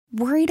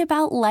Worried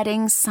about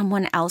letting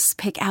someone else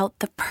pick out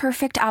the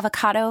perfect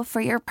avocado for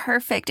your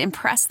perfect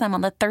impress them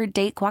on the third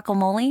date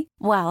guacamole?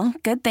 Well,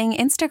 good thing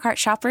Instacart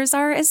shoppers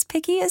are as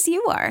picky as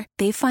you are.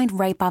 They find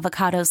ripe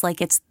avocados like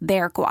it's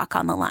their guac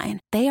on the line.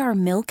 They are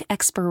milk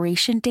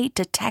expiration date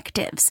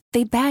detectives.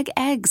 They bag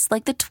eggs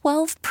like the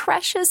 12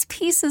 precious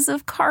pieces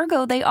of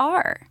cargo they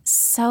are.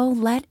 So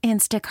let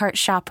Instacart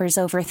shoppers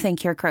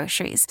overthink your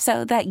groceries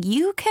so that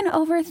you can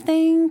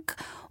overthink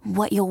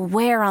what you'll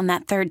wear on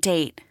that third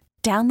date.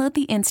 Download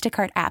the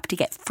Instacart app to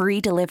get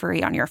free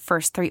delivery on your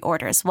first 3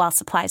 orders while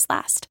supplies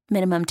last.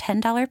 Minimum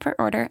 $10 per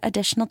order.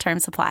 Additional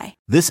terms apply.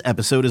 This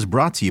episode is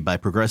brought to you by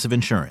Progressive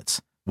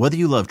Insurance. Whether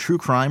you love true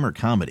crime or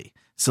comedy,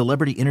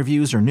 celebrity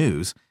interviews or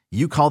news,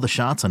 you call the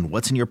shots on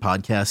what's in your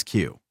podcast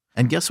queue.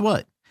 And guess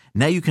what?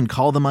 Now you can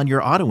call them on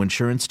your auto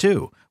insurance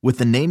too with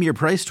the Name Your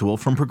Price tool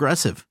from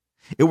Progressive.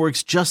 It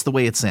works just the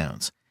way it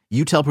sounds.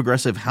 You tell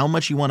Progressive how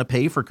much you want to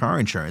pay for car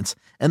insurance,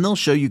 and they'll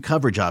show you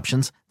coverage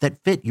options that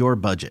fit your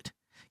budget.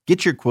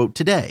 Get your quote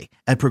today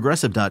at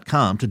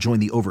Progressive.com to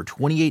join the over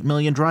 28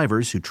 million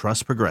drivers who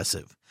trust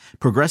Progressive.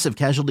 Progressive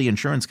Casualty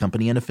Insurance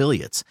Company and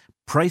Affiliates.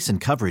 Price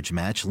and coverage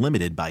match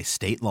limited by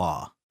state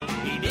law.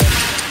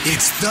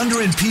 It's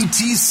Thunder and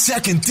PT's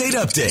second date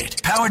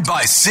update, powered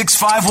by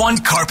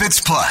 651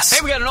 Carpets Plus.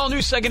 Hey, we got an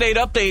all-new second date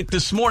update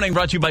this morning,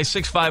 brought to you by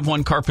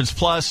 651 Carpets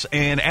Plus.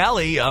 And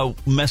Allie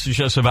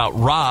messaged us about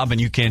Rob, and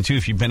you can too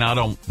if you've been out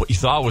on what you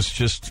thought was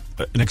just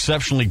an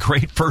exceptionally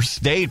great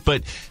first date.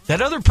 But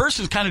that other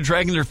person's kind of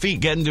dragging their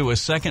feet getting to a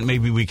second.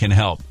 Maybe we can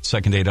help.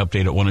 Second date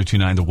update at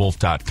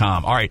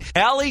 1029thewolf.com. All right,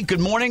 Allie, good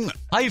morning.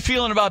 How you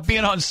feeling about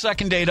being on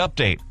second date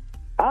update?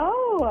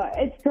 Oh,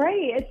 it's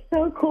great. It's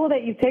so cool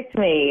that you picked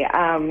me.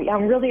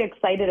 I'm really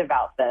excited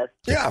about this.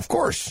 Yeah, of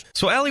course.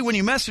 So, Allie, when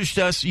you messaged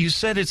us, you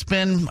said it's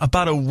been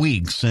about a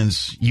week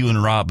since you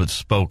and Rob have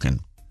spoken.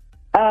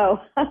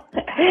 Oh,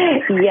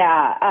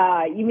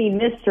 yeah. You mean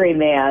Mystery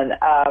Man.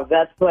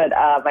 That's what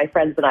my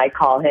friends and I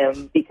call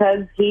him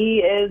because he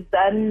is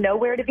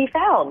nowhere to be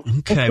found.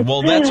 Okay,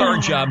 well, that's our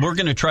job. We're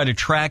going to try to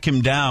track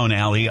him down,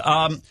 Allie.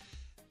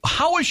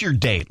 How was your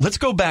date? Let's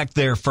go back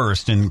there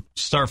first and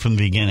start from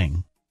the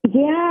beginning.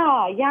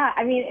 Yeah.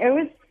 I mean, it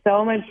was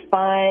so much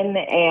fun,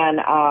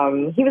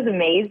 and he was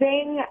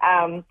amazing.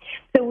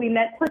 So we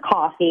met for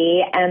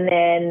coffee, and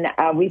then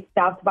we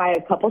stopped by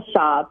a couple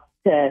shops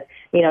to,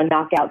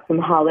 knock out some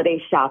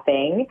holiday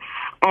shopping.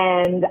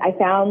 And I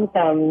found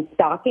some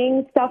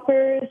stocking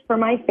stuffers for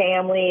my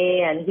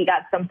family, and he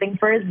got something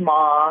for his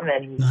mom.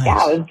 And nice.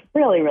 Yeah, it was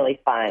really, really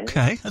fun.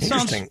 Okay, that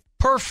sounds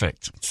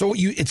perfect. So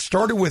it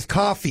started with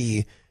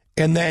coffee,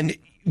 and then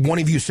one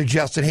of you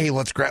suggested, hey,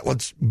 let's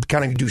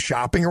kind of do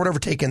shopping or whatever,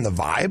 take in the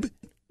vibe?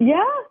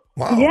 Yeah.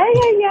 Wow. Yeah.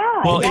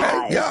 Well,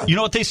 yeah. You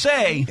know what they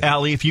say,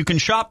 Allie, if you can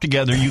shop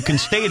together, you can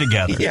stay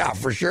together. Yeah,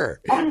 for sure.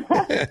 Yeah.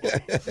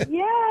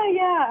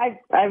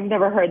 I've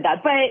never heard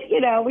that. But,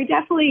 we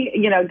definitely,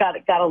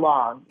 got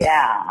along.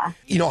 Yeah.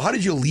 How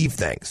did you leave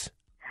things?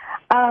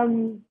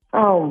 It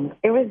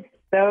was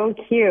so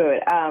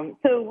cute.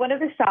 So one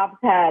of the shops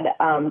had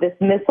this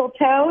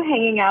mistletoe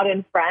hanging out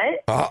in front.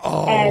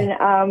 Uh-oh.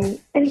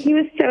 And he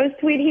was so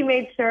sweet. He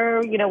made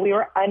sure, we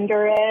were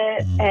under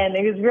it. And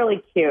he was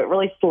really cute,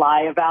 really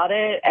sly about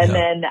it.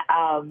 And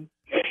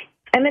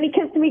then he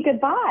kissed me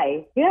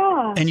goodbye.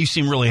 Yeah. And you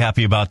seem really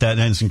happy about that,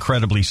 and it's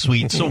incredibly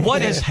sweet. So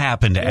what has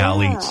happened,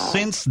 Allie,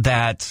 since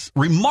that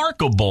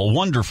remarkable,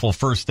 wonderful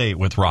first date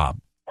with Rob?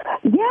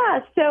 Yeah,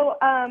 so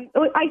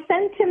I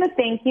sent him a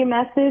thank you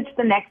message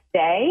the next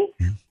day,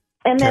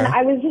 and then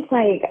I was just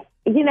like,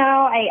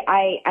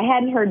 I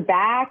hadn't heard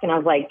back, and I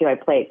was like, do I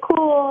play it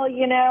cool,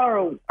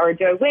 or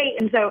do I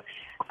wait? And so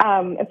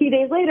a few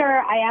days later,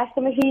 I asked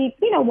him if he,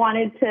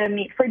 wanted to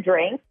meet for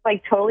drinks,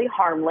 like totally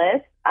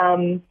harmless,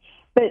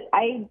 but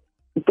I,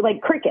 like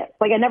crickets,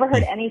 like I never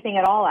heard anything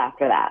at all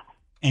after that.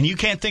 And you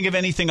can't think of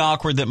anything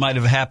awkward that might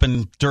have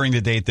happened during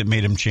the date that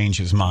made him change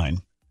his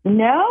mind?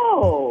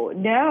 No.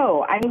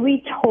 I mean,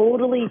 we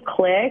totally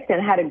clicked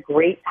and had a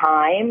great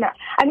time.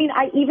 I mean,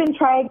 I even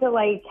tried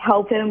to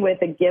help him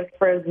with a gift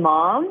for his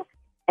mom,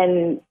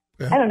 and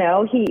I don't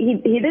know,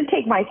 he did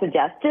take my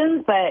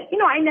suggestions, but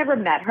I never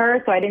met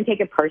her, so I didn't take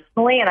it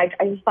personally, and I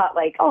just thought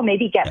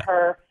maybe get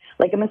her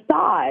a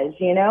massage,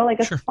 a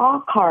spa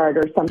card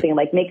or something,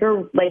 make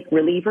her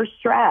relieve her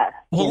stress.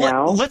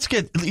 Well, let's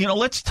get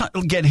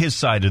get his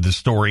side of the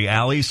story,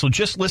 Allie. So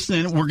just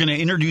listening, we're going to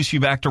introduce you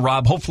back to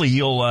Rob. Hopefully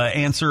you'll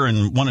answer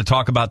and want to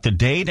talk about the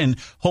date, and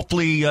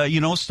hopefully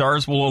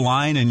stars will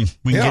align and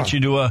we can get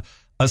you to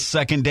a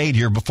second date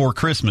here before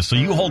Christmas. So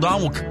you hold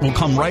on. We'll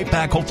come right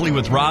back, hopefully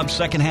with Rob's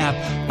second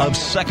half of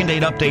Second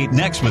Date Update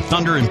next with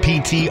Thunder and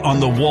PT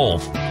on the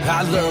Wolf.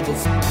 I love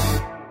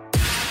it.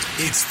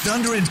 It's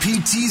Thunder and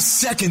PT's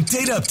second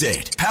date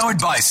update, powered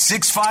by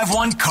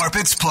 651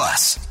 Carpets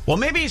Plus. Well,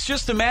 maybe it's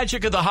just the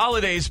magic of the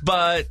holidays,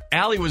 but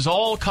Allie was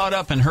all caught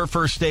up in her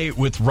first date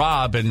with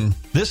Rob, and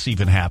this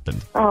even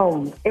happened.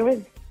 Oh, it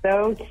was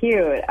so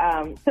cute.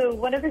 So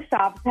one of the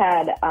shops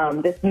had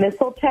this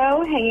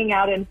mistletoe hanging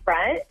out in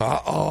front.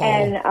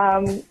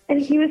 And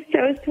he was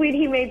so sweet.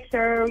 He made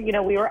sure,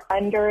 we were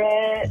under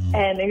it.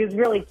 And he was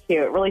really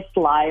cute, really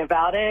sly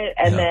about it.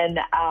 And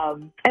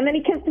then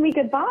he kissed me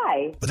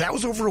goodbye. But that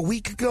was over a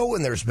week ago,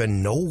 and there's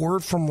been no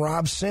word from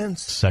Rob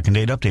since. Second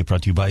date update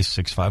brought to you by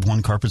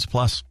 651 Carpets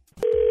Plus.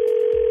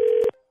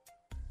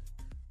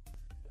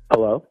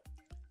 Hello?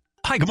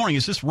 Hi, good morning.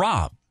 Is this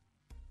Rob?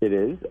 It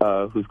is.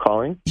 Who's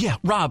calling? Yeah,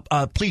 Rob,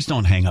 please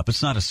don't hang up.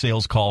 It's not a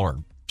sales call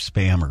or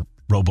spam or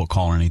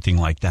robocall or anything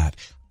like that.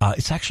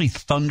 It's actually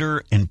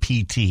Thunder and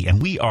PT.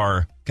 And we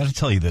are, got to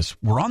tell you this,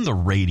 we're on the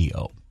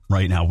radio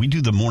right now. We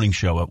do the morning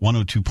show at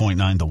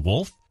 102.9 The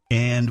Wolf.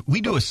 And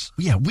we do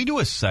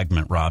a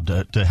segment, Rob,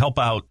 to help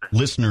out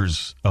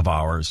listeners of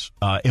ours.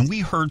 And we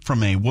heard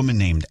from a woman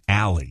named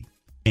Allie.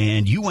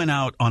 And you went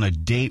out on a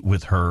date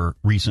with her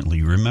recently.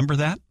 You remember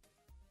that?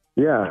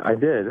 Yeah, I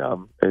did.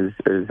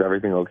 Is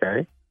everything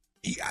okay?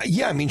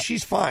 Yeah, I mean,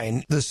 she's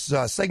fine. This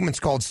segment's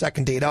called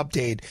Second Date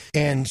Update,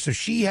 and so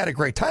she had a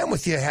great time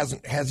with you,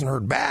 hasn't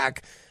heard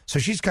back, so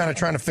she's kind of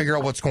trying to figure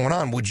out what's going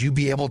on. Would you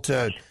be able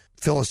to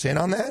fill us in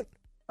on that?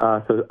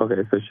 So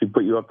she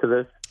put you up to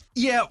this?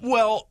 Yeah,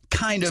 well,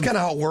 kind of. It's kind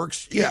of how it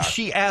works. Yeah.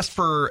 She asked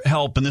for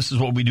help, and this is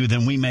what we do.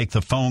 Then we make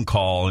the phone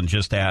call and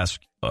just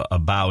ask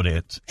about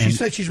it. And she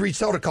said she's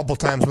reached out a couple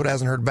times, but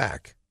hasn't heard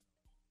back.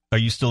 Are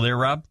you still there,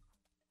 Rob?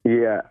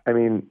 Yeah, I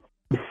mean,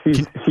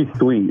 she's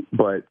sweet,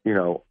 but,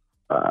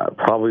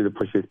 probably the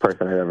pushiest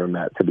person I've ever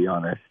met, to be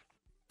honest.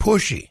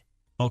 Pushy.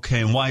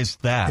 Okay, and why is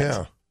that?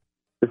 Yeah.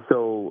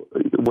 So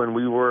when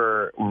we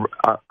were,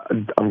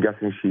 I'm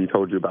guessing she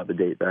told you about the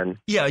date then.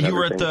 Yeah, you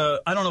were at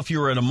I don't know if you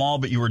were at a mall,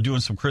 but you were doing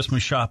some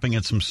Christmas shopping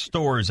at some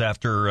stores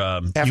after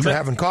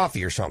having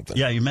coffee or something.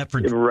 Yeah, you met for...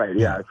 Right,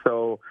 yeah.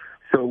 So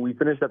we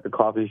finished at the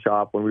coffee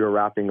shop. When we were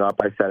wrapping up,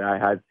 I said I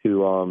had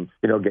to,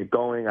 get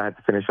going. I had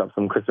to finish up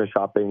some Christmas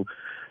shopping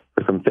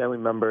for some family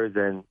members,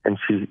 and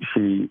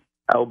she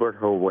elbowed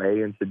her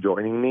way into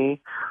joining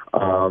me.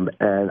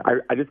 And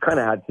I just kind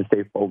of had to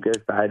stay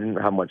focused. I didn't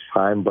have much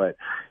time, but,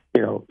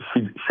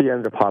 she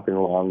ended up hopping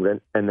along,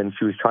 and then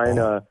she was trying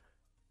to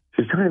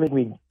make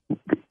me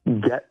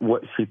get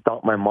what she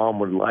thought my mom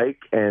would like,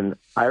 and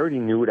I already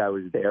knew what I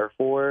was there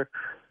for.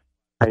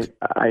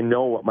 I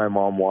know what my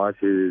mom wants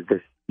is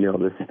this,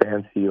 this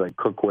fancy like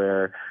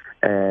cookware,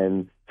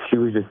 and she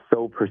was just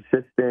so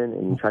persistent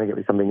and trying to get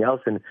me something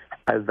else. And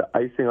as the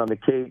icing on the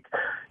cake,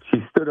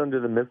 she stood under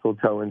the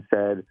mistletoe and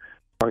said,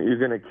 "Aren't you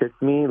going to kiss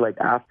me?" Like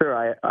after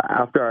I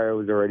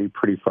was already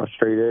pretty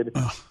frustrated.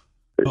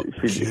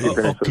 She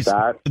finished with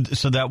that.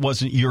 So that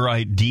wasn't your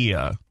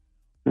idea.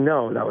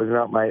 No, that was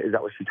not my. Is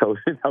that what she told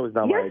you? That was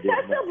not my idea.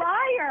 You're such a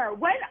liar.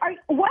 What?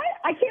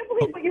 I can't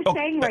believe what you're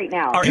saying right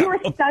now. You are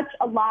such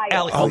a liar.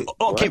 Allie,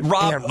 okay,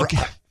 Rob. Okay.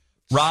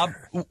 Rob,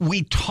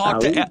 we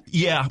talked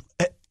Allie?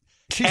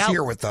 She's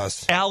here with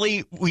us.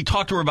 Allie, we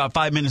talked to her about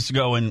 5 minutes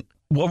ago, and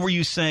what were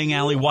you saying,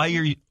 Allie? Why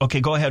are you...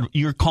 Okay, go ahead.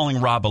 You're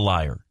calling Rob a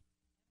liar.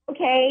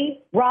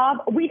 Okay, Rob,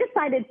 we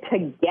decided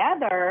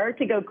together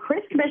to go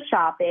Christmas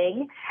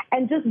shopping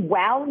and just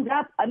wound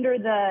up under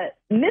the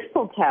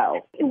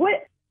mistletoe.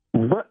 What?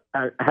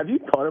 Have you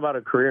thought about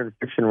a career in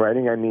fiction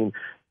writing? I mean,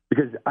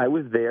 because I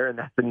was there, and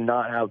that's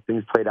not how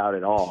things played out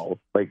at all.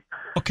 Like,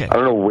 okay. I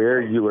don't know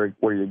where you're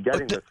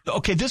getting this.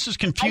 Okay, this is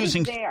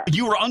confusing. I was there.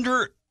 You were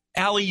under...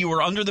 Allie, you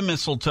were under the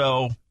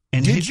mistletoe.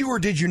 And did you or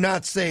did you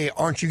not say,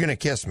 "Aren't you going to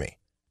kiss me"?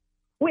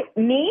 Wait,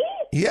 me?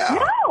 Yeah.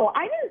 No,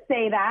 I didn't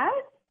say that.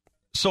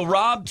 So,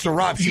 Rob,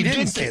 she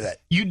didn't say that.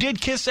 You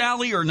did kiss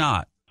Allie or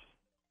not?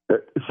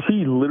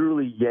 She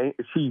literally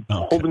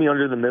pulled me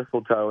under the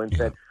mistletoe and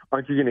said,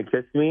 "Aren't you going to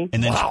kiss me?"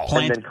 And then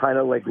and then kind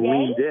of like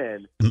leaned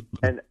in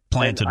and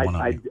planted one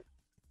on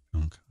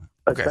you.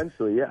 Okay.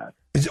 Essentially, yeah.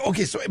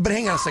 Okay, so but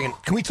hang on a second.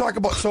 Can we talk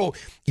about? So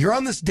you're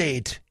on this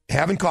date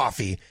having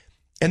coffee.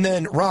 And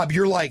then, Rob,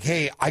 you're like,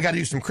 "Hey, I got to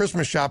do some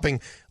Christmas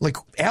shopping." Like,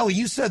 Allie,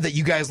 you said that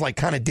you guys, like,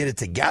 kind of did it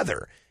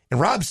together. And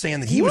Rob's saying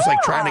that he was, like,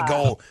 trying to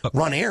go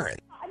run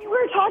errands. I mean, we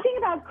were talking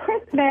about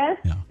Christmas.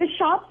 Yeah. The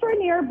shops were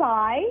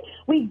nearby.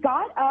 We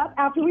got up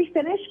after we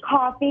finished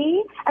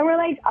coffee, and we're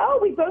like, "Oh,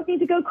 we both need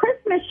to go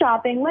Christmas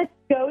shopping. Let's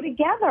go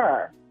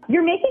together."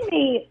 You're making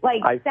me,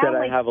 like, I said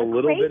I have a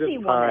little bit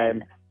of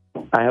time.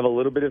 I have a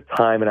little bit of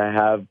time, and I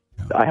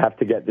have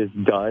to get this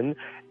done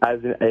as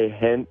a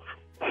hint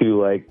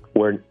to like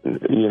where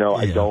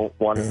I don't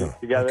want to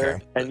get together.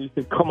 Okay. And you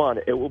said, "Come on,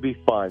 it will be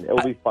fun. It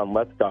will be fun.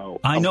 Let's go."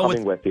 I'm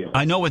coming with you.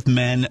 I know with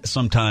men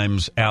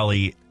sometimes,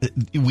 Allie,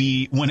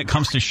 when it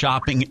comes to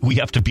shopping, we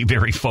have to be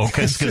very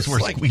focused because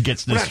we get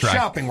distracted. We're not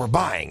shopping, we're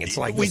buying. It's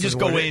like we just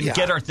go in,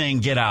 get our thing,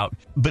 get out.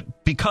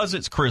 But because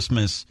it's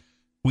Christmas,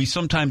 we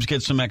sometimes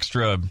get some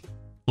extra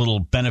little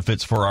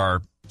benefits for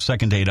our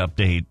second date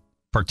update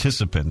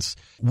participants.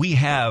 We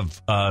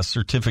have a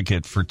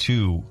certificate for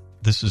two.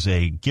 This is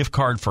a gift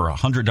card for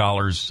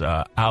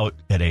 $100 out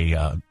at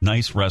a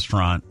nice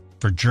restaurant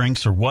for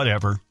drinks or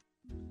whatever.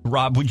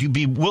 Rob, would you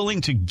be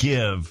willing to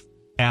give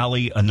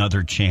Allie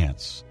another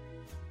chance?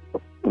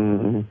 I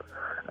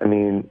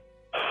mean,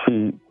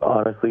 she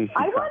honestly...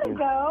 I want to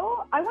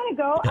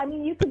go. I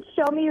mean, you could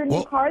show me your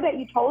new car that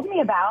you told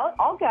me about.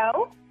 I'll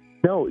go.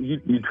 No,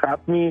 you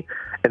trapped me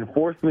and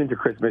forced me into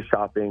Christmas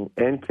shopping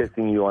and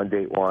kissing you on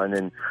date one.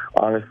 And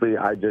honestly,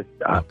 I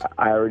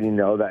already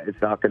know that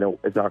it's not gonna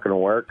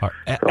work. So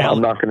Allie,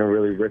 I'm not gonna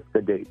really risk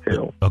the date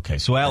too. Okay,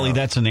 so Allie,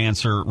 that's an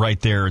answer right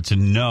there. It's a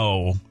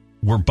no.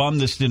 We're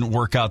bummed this didn't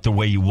work out the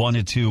way you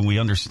wanted to, and we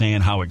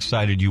understand how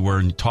excited you were.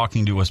 And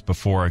talking to us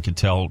before, I could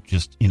tell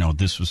just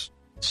this was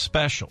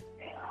special.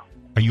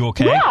 Are you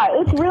okay? Yeah,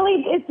 it's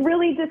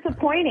really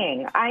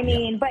disappointing. I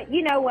mean, but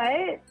you know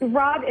what,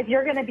 Rob, if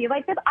you're going to be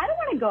like this, I don't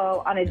want to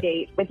go on a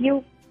date with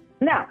you.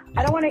 No,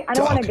 I don't want to. I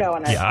don't want to go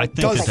on a I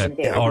think second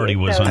date. already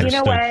was so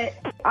understood. You know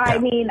what? I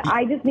mean,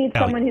 I just need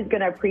someone who's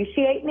going to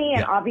appreciate me,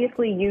 and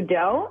obviously you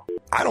don't.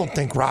 I don't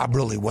think Rob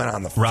really went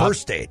on the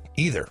first date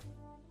either.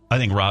 I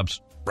think Rob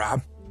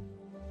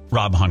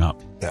hung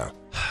up. Yeah.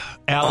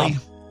 Allie,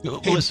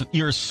 listen,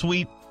 you're a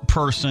sweet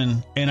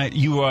person, and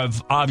you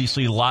have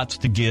obviously lots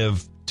to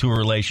give to a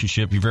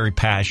relationship. You're very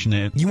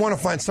passionate. You want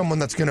to find someone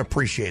that's going to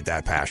appreciate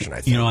that passion,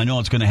 I think. I know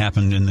it's going to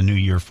happen in the new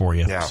year for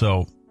you. Yeah.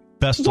 So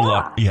best of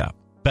luck. Yeah.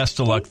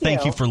 Best of luck.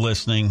 Thank you for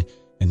listening,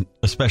 and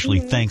especially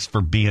thanks for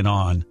being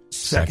on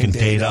Second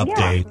Date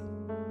Update.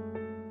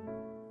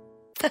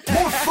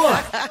 More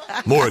fun,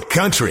 more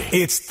country.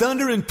 It's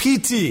Thunder and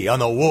PT on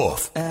the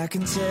Wolf. I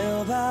can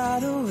tell by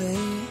the way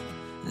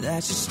that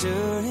you're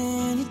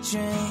stirring your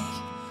drink.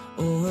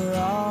 Oh, we're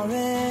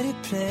already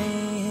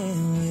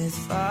playing with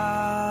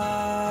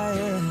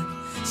fire.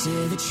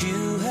 Say that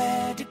you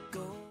had to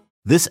go.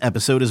 This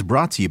episode is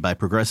brought to you by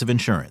Progressive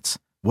Insurance.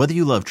 Whether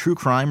you love true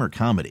crime or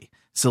comedy,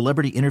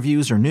 celebrity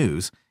interviews or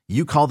news,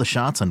 you call the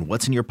shots on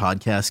what's in your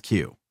podcast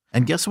queue.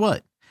 And guess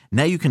what?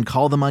 Now you can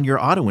call them on your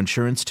auto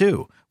insurance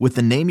too with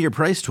the Name Your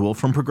Price tool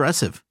from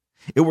Progressive.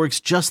 It works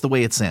just the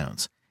way it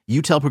sounds.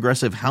 You tell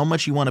Progressive how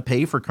much you want to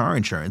pay for car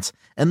insurance,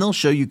 and they'll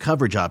show you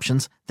coverage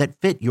options that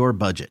fit your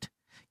budget.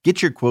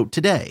 Get your quote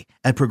today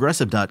at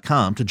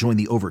Progressive.com to join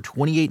the over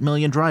 28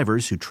 million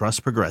drivers who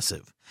trust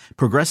Progressive.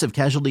 Progressive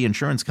Casualty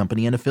Insurance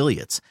Company and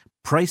Affiliates.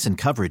 Price and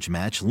coverage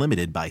match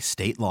limited by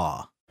state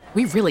law.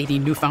 We really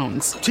need new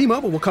phones.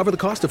 T-Mobile will cover the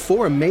cost of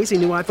 4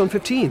 amazing new iPhone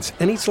 15s,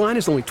 and each line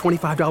is only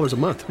 $25 a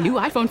month. New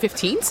iPhone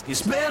 15s?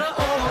 It's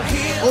better over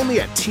here.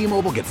 Only at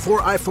T-Mobile, get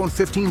 4 iPhone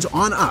 15s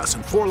on us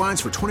and 4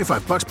 lines for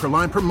 $25 per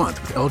line per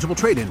month with eligible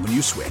trade-in when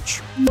you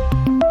switch.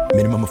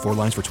 Minimum of 4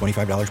 lines for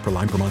 $25 per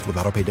line per month with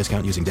autopay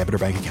discount using debit or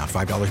bank account.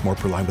 $5 more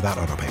per line without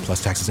autopay,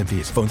 plus taxes and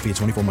fees. Phone fee at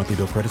 24 monthly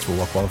bill credits for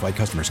well-qualified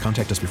customers.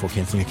 Contact us before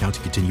canceling account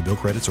to continue bill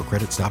credits or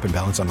credit stop and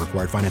balance on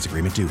required finance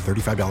agreement due.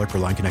 $35 per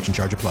line connection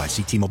charge applies.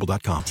 See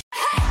T-Mobile.com.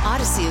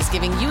 Odyssey is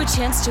giving you a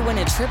chance to win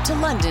a trip to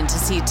London to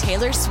see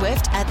Taylor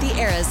Swift at the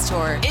Eras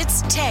Tour.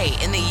 It's Tay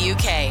in the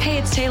UK. Hey,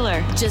 it's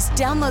Taylor. Just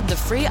download the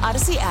free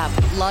Odyssey app,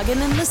 log in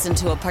and listen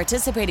to a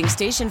participating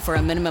station for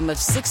a minimum of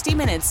 60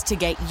 minutes to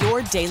get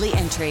your daily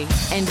entry.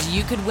 And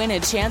you could win a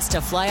chance to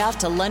fly off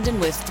to London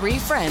with 3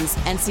 friends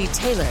and see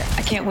Taylor.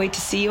 I can't wait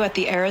to see you at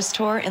the Eras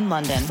Tour in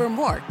London. For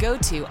more, go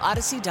to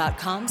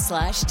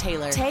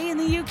odyssey.com/Taylor. Tay in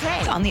the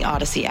UK. It's on the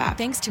Odyssey app.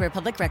 Thanks to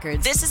Republic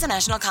Records. This is a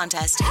national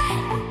contest.